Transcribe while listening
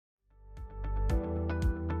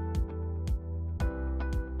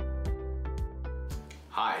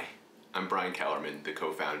Hi, I'm Brian Kellerman, the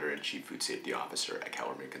co-founder and Chief Food Safety Officer at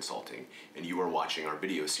Kellerman Consulting, and you are watching our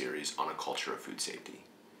video series on a culture of food safety.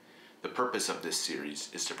 The purpose of this series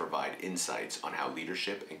is to provide insights on how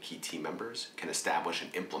leadership and key team members can establish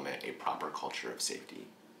and implement a proper culture of safety.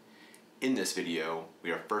 In this video,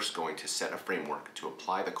 we are first going to set a framework to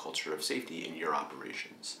apply the culture of safety in your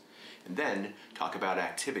operations, and then talk about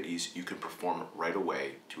activities you can perform right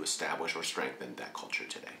away to establish or strengthen that culture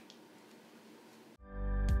today.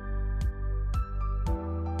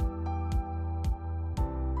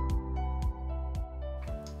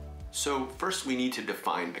 So first we need to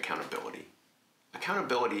define accountability.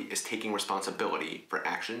 Accountability is taking responsibility for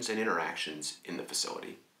actions and interactions in the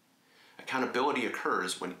facility. Accountability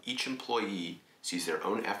occurs when each employee sees their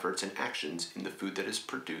own efforts and actions in the food that is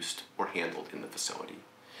produced or handled in the facility,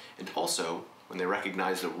 and also when they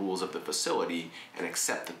recognize the rules of the facility and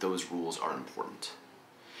accept that those rules are important.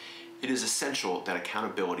 It is essential that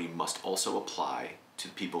accountability must also apply to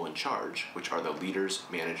the people in charge, which are the leaders,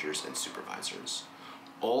 managers, and supervisors.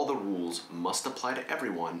 All the rules must apply to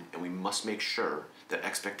everyone, and we must make sure that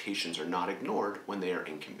expectations are not ignored when they are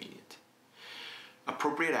inconvenient.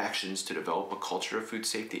 Appropriate actions to develop a culture of food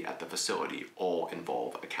safety at the facility all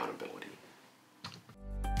involve accountability.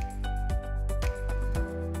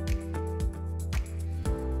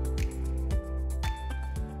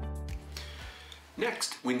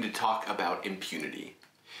 Next, we need to talk about impunity.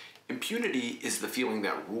 Impunity is the feeling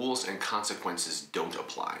that rules and consequences don't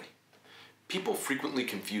apply. People frequently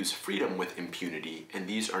confuse freedom with impunity, and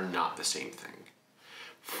these are not the same thing.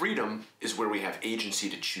 Freedom is where we have agency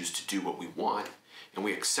to choose to do what we want, and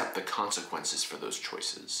we accept the consequences for those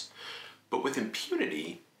choices. But with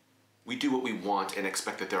impunity, we do what we want and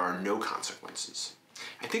expect that there are no consequences.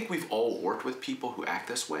 I think we've all worked with people who act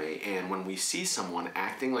this way, and when we see someone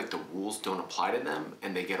acting like the rules don't apply to them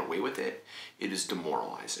and they get away with it, it is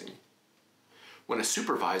demoralizing. When a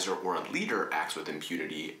supervisor or a leader acts with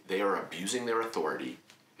impunity, they are abusing their authority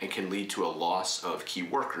and can lead to a loss of key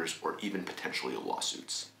workers or even potentially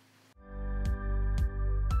lawsuits.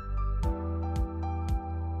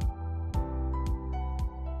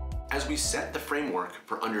 As we set the framework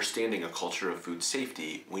for understanding a culture of food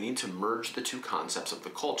safety, we need to merge the two concepts of the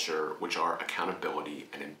culture, which are accountability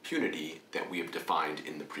and impunity, that we have defined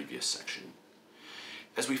in the previous section.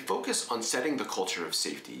 As we focus on setting the culture of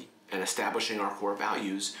safety and establishing our core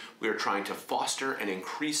values, we are trying to foster and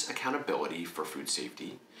increase accountability for food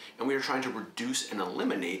safety, and we are trying to reduce and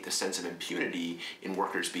eliminate the sense of impunity in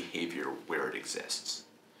workers' behavior where it exists.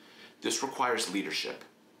 This requires leadership,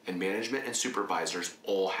 and management and supervisors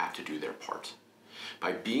all have to do their part.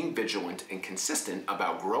 By being vigilant and consistent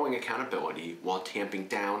about growing accountability while tamping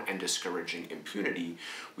down and discouraging impunity,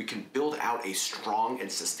 we can build out a strong and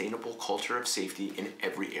sustainable culture of safety in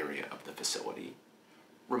every area of the facility.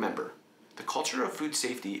 Remember, the culture of food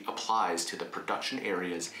safety applies to the production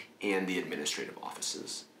areas and the administrative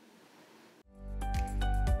offices.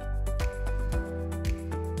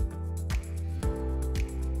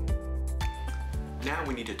 Now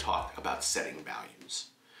we need to talk about setting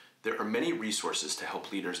values. There are many resources to help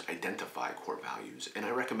leaders identify core values, and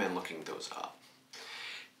I recommend looking those up.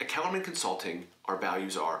 At Kellerman Consulting, our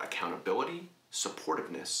values are accountability,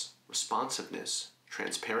 supportiveness, responsiveness,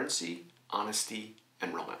 transparency, honesty,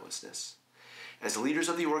 and relentlessness. As leaders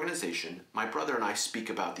of the organization, my brother and I speak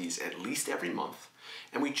about these at least every month,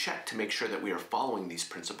 and we check to make sure that we are following these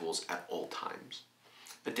principles at all times.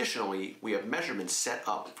 Additionally, we have measurements set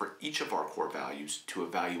up for each of our core values to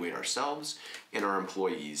evaluate ourselves and our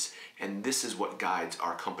employees, and this is what guides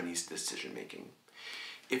our company's decision-making.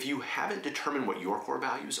 If you haven't determined what your core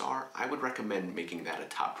values are, I would recommend making that a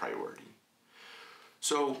top priority.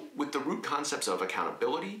 So, with the root concepts of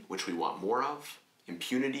accountability, which we want more of,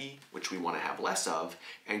 impunity, which we want to have less of,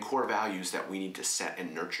 and core values that we need to set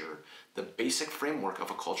and nurture, the basic framework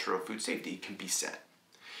of a culture of food safety can be set.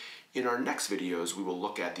 In our next videos, we will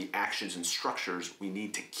look at the actions and structures we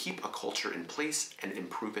need to keep a culture in place and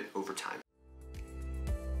improve it over time.